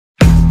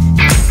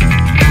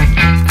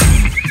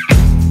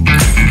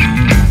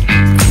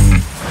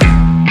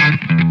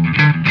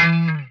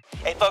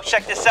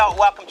check this out.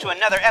 Welcome to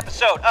another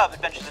episode of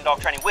Adventures in Dog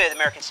Training with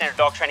American Standard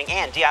Dog Training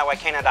and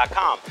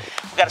DIYcanine.com.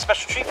 We've got a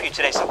special treat for you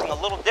today, something a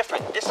little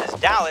different. This is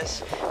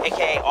Dallas,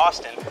 aka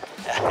Austin.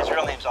 His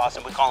real name's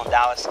Austin, we call him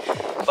Dallas.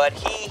 But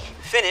he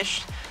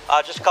finished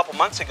just a couple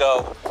months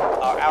ago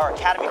our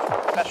academy for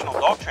professional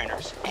dog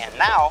trainers, and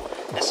now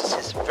this is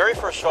his very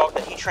first dog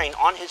that he trained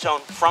on his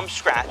own from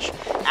scratch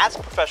as a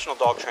professional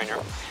dog trainer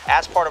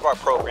as part of our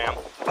program.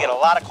 We get a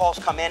lot of calls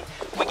come in,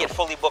 we get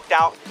fully booked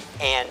out,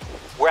 and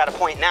we're at a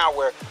point now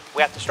where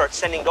we have to start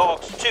sending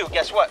dogs to,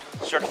 guess what,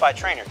 certified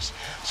trainers.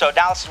 So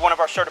Dallas is one of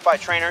our certified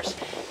trainers,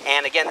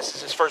 and again, this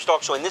is his first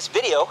dog. So in this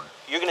video,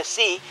 you're gonna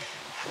see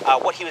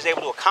what he was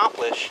able to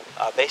accomplish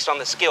based on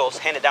the skills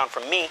handed down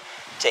from me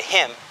to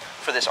him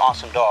for this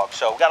awesome dog.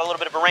 So we've got a little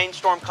bit of a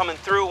rainstorm coming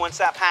through. Once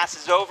that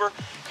passes over,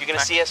 you're gonna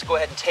see us go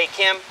ahead and take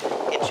him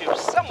into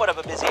somewhat of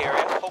a busy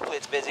area. Hopefully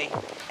it's busy,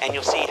 and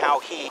you'll see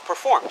how he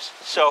performs.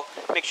 So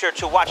make sure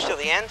to watch till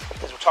the end,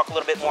 because we'll talk a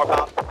little bit more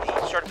about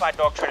the Certified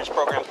Dog Trainers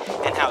Program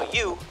and how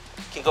you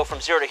can go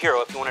from zero to hero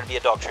if you wanted to be a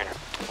dog trainer.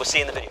 We'll see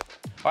you in the video.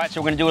 All right, so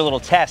we're gonna do a little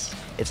test.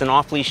 It's an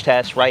off-leash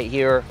test right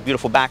here,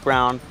 beautiful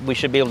background. We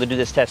should be able to do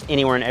this test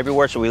anywhere and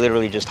everywhere, so we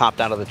literally just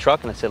hopped out of the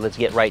truck and I said, let's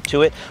get right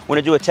to it. We're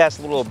gonna do a test,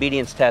 a little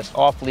obedience test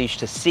off-leash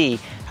to see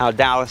how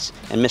Dallas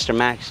and Mr.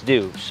 Max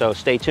do. So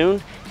stay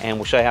tuned and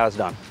we'll show you how it's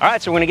done. All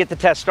right, so we're gonna get the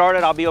test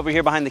started. I'll be over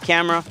here behind the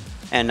camera,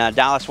 and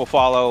Dallas will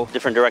follow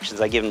different directions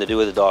I give him to do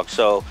with the dog.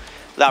 So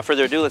without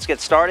further ado, let's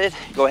get started.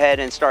 Go ahead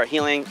and start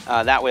heeling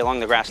that way along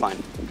the grass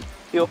line.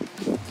 Heel.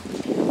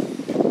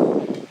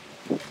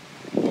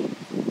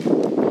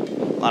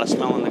 A lot of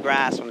smell in the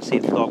grass. I want to see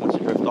if the dog wants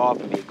to drift off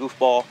and be a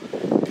goofball.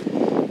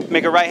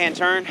 Make a right-hand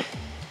turn,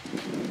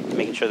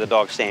 making sure the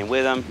dog's staying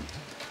with him.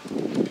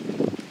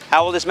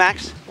 How old is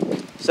Max?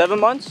 7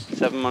 months.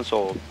 7 months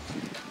old.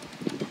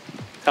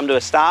 Come to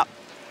a stop,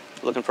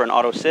 looking for an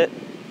auto sit.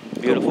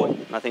 Beautiful.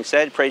 Nothing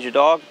said. Praise your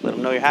dog. Let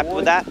him know you're happy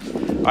with that.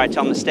 All right,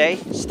 tell him to stay.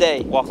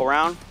 Stay. Walk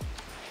around.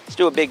 Let's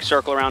do a big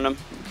circle around him.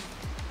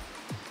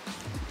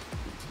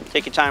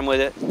 Take your time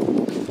with it.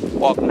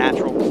 Walk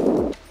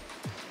natural.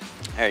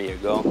 There you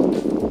go.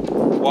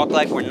 Walk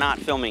like we're not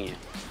filming you,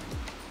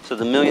 so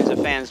the millions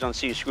of fans don't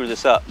see you screw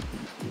this up.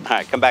 All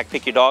right, come back,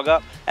 pick your dog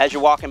up. As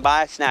you're walking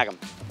by, snag him.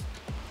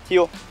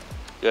 Heel.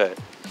 Good.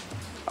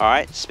 All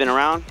right, spin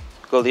around,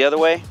 go the other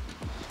way,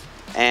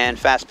 and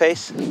fast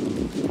pace.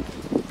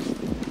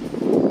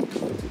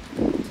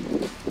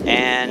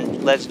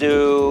 And let's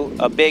do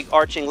a big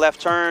arching left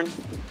turn.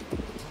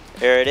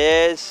 There it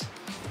is.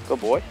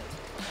 Good boy.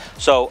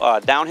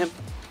 So down him.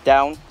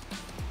 Down.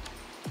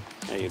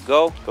 There you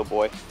go. Good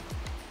boy.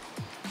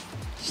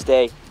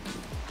 Stay.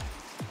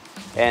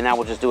 And now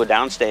we'll just do a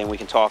down stay and we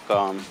can talk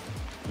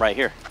right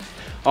here.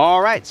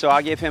 All right, so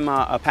I'll give him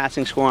a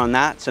passing score on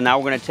that. So now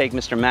we're gonna take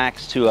Mr.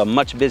 Max to a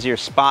much busier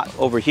spot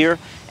over here,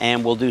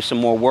 and we'll do some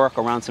more work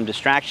around some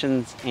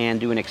distractions and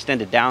do an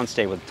extended down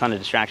stay with a ton of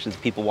distractions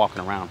of people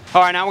walking around.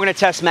 All right, now we're gonna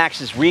test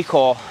Max's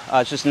recall.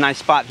 It's just a nice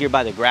spot here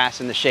by the grass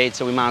in the shade,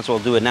 so we might as well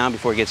do it now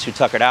before he gets too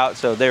tuckered out.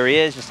 So there he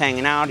is, just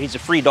hanging out. He's a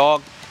free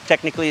dog.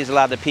 Technically, he's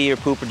allowed to pee or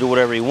poop or do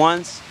whatever he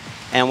wants.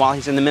 And while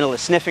he's in the middle of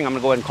sniffing, I'm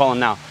gonna go ahead and call him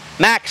now.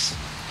 Max,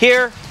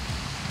 here.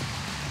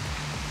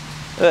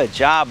 Good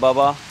job,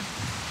 Bubba.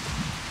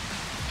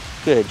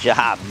 Good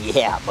job,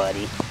 yeah,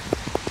 buddy.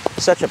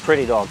 Such a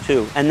pretty dog,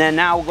 too. And then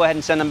now we'll go ahead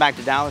and send him back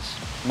to Dallas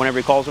whenever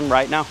he calls him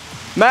right now.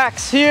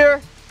 Max,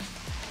 here.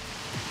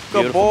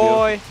 Good Beautiful,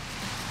 boy. beautiful.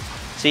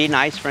 See,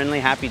 nice, friendly,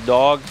 happy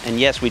dog. And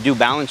yes, we do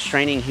balance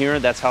training here.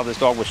 That's how this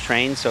dog was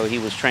trained. So he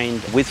was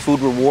trained with food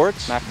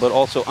rewards, but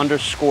also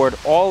underscored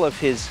all of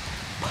his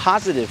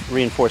positive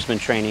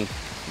reinforcement training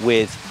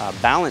with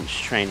balance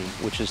training,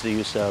 which is the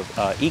use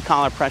of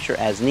e-collar pressure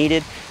as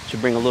needed to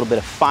bring a little bit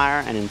of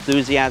fire and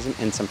enthusiasm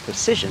and some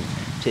precision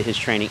to his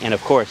training. And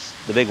of course,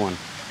 the big one,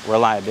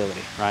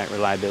 reliability, right?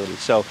 Reliability.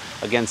 So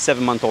again,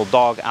 7-month-old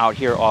dog out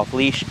here off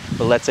leash,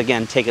 but let's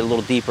again take it a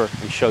little deeper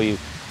and show you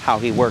how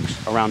he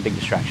works around big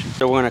distractions.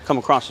 So we're gonna come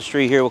across the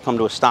street here. We'll come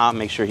to a stop,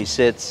 make sure he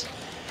sits.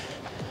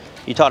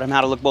 You taught him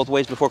how to look both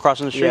ways before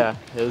crossing the street? Yeah,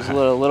 it was a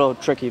little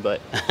tricky,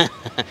 but.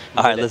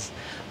 All right, let's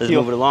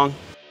move it along.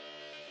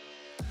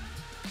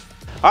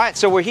 All right,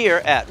 so we're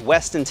here at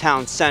Weston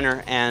Town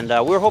Center, and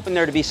we're hoping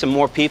there to be some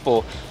more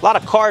people. A lot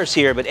of cars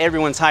here, but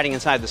everyone's hiding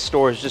inside the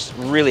store. It's just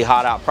really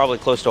hot out, probably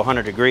close to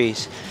 100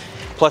 degrees,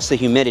 plus the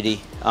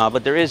humidity.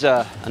 But there is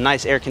a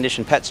nice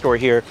air-conditioned pet store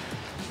here.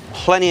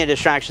 Plenty of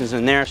distractions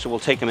in there, so we'll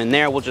take him in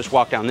there. We'll just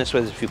walk down this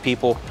way. There's a few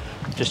people,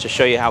 just to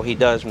show you how he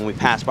does when we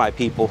pass by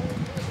people.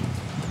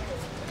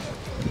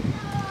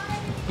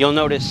 You'll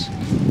notice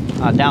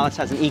Dallas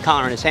has an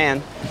e-collar in his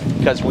hand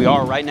because we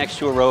are right next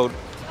to a road.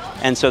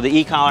 And so the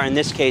e-collar in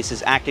this case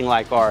is acting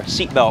like our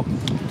seat belt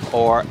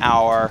or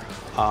our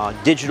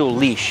digital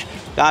leash.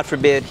 God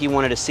forbid he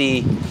wanted to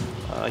see,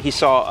 he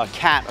saw a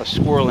cat, a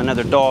squirrel,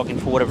 another dog,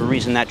 and for whatever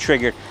reason that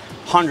triggered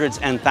hundreds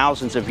and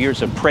thousands of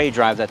years of prey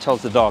drive that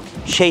tells the dog,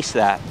 chase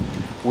that.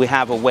 We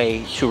have a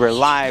way to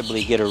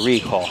reliably get a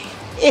recall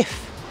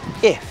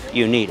if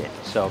you need it.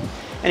 So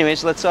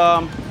anyways, let's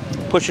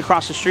push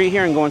across the street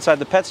here and go inside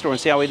the pet store and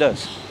see how he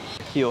does.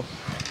 heel.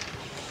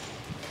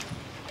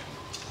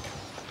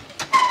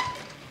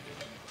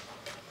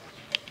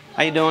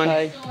 How you doing?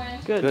 Hi.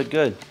 Good. Good,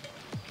 good.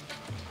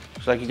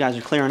 Looks like you guys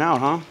are clearing out,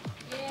 huh?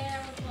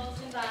 Yeah, we're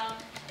closing down.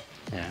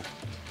 Yeah.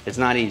 It's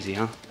not easy,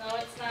 huh? No,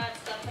 it's not.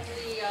 It's definitely,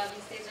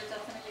 these days are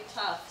definitely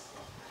tough.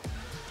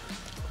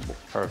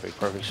 Perfect,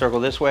 perfect. Circle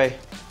this way.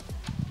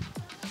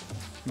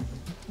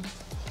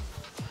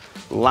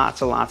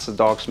 Lots of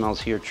dog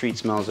smells here, treat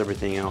smells,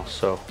 everything else.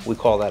 So we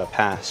call that a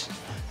pass.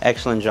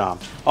 Excellent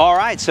job. All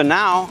right, so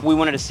now we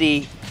wanted to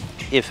see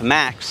if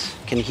Max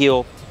can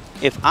heel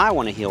if I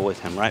want to heel with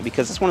him, right?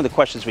 Because that's one of the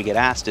questions we get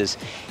asked is,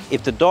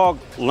 if the dog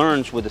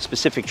learns with a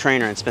specific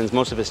trainer and spends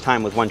most of his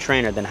time with one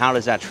trainer, then how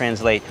does that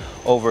translate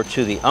over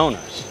to the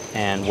owners?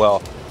 And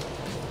well,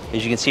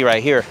 as you can see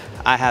right here,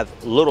 I have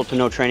little to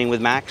no training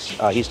with Max.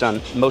 He's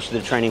done most of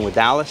the training with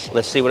Dallas.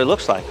 Let's see what it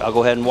looks like. I'll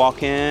go ahead and walk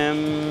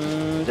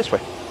him this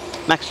way.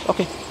 Max,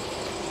 okay.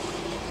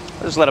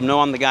 I'll just let him know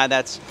I'm the guy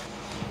that's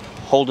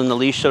holding the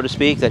leash, so to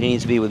speak, that he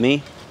needs to be with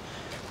me.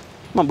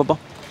 Come on, Bubba.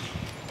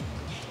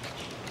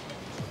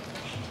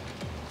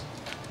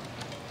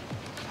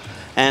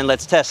 And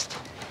let's test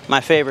my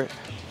favorite.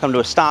 Come to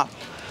a stop.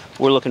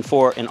 We're looking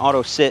for an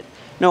auto sit.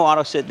 No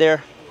auto sit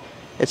there.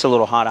 It's a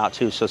little hot out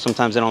too, so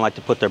sometimes they don't like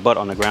to put their butt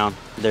on the ground.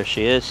 There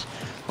she is,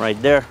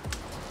 right there.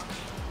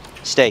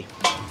 Stay.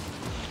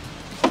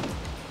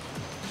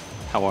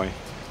 How are you?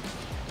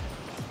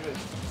 Good.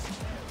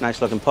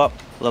 Nice looking pup.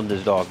 Love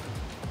this dog.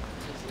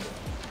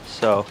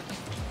 So,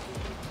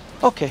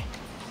 okay.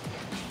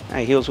 Now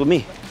he heels with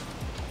me.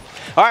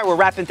 All right, we're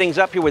wrapping things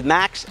up here with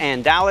Max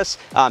and Dallas.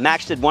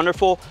 Max did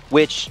wonderful,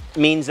 which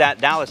means that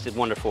Dallas did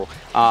wonderful.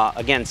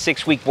 Again,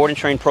 6-week board and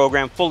train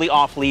program, fully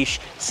off leash,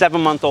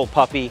 7-month-old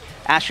puppy.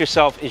 Ask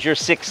yourself, is your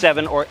 6,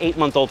 7, or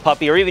 8-month-old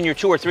puppy, or even your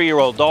 2 or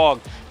 3-year-old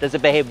dog, does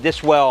it behave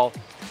this well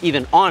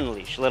even on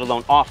leash, let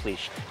alone off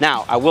leash?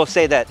 Now, I will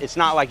say that it's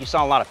not like you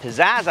saw a lot of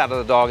pizzazz out of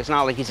the dog. It's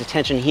not like he's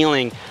attention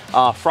healing,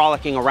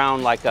 frolicking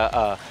around like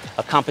a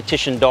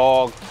competition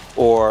dog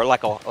or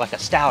like a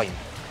stallion.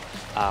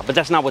 But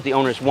that's not what the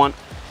owners want,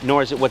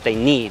 nor is it what they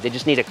need. They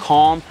just need a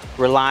calm,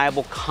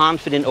 reliable,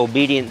 confident,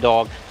 obedient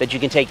dog that you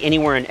can take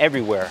anywhere and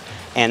everywhere.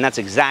 And that's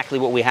exactly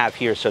what we have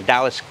here. So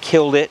Dallas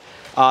killed it.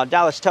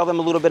 Dallas, tell them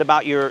a little bit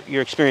about your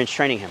experience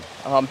training him.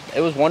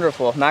 It was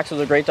wonderful. Max was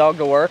a great dog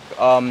to work.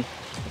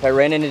 If I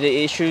ran into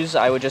the issues,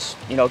 I would just,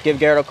 give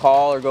Garret a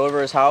call or go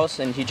over his house,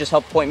 and he just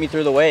helped point me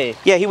through the way.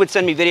 Yeah, he would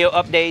send me video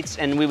updates,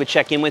 and we would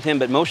check in with him,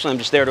 but mostly I'm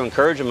just there to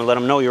encourage him and let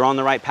him know you're on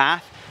the right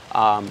path.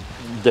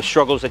 The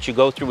struggles that you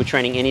go through with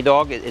training any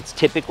dog, it's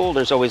typical.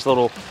 There's always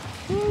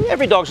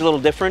every dog's a little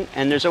different,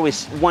 and there's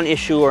always one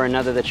issue or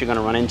another that you're going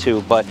to run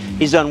into, but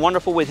he's done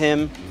wonderful with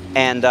him,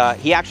 and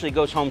he actually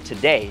goes home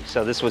today,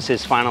 so this was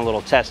his final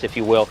little test, if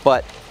you will.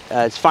 But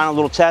his final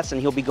little test,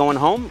 and he'll be going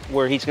home,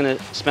 where he's going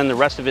to spend the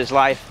rest of his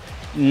life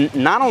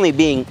not only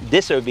being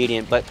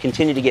disobedient, but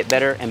continue to get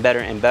better and better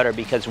and better,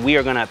 because we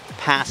are going to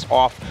pass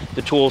off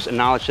the tools and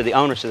knowledge to the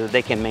owner so that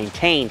they can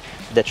maintain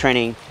the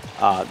training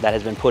that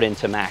has been put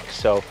into Max.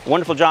 So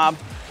wonderful job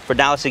for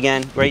Dallas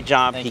again. Great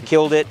job. He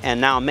killed it,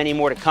 and now many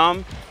more to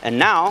come. And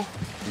now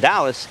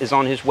Dallas is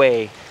on his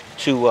way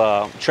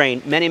to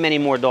train many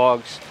more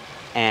dogs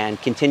and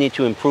continue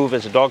to improve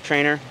as a dog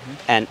trainer.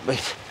 And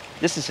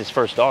this is his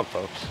first dog,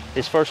 folks.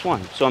 His first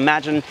one. So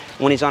imagine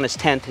when he's on his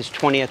 10th, his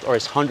 20th, or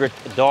his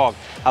 100th dog,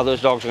 how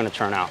those dogs are going to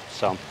turn out.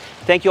 So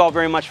thank you all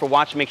very much for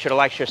watching. Make sure to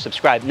like, share,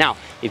 subscribe. Now,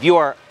 if you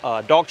are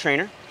a dog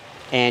trainer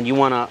and you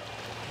want to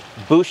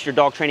boost your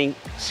dog training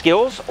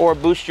skills or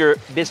boost your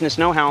business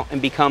know-how and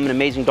become an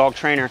amazing dog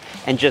trainer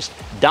and just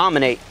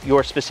dominate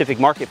your specific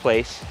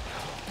marketplace,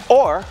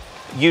 or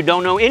you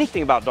don't know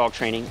anything about dog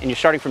training and you're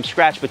starting from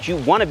scratch, but you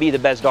want to be the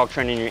best dog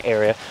trainer in your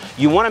area,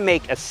 you want to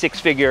make a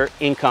 6-figure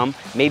income,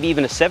 maybe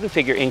even a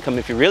 7-figure income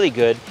if you're really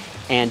good,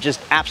 and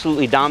just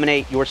absolutely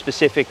dominate your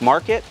specific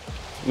market,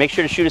 make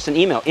sure to shoot us an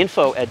email,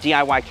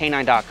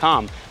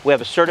 info@DIYcanine.com. We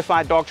have a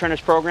certified dog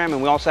trainers program,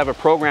 and we also have a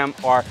program,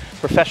 our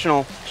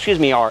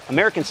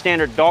American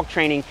Standard Dog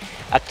Training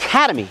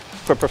Academy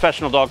for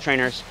professional dog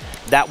trainers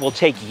that will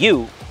take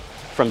you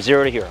from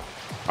 0 to hero.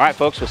 All right,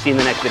 folks, we'll see you in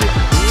the next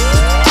video.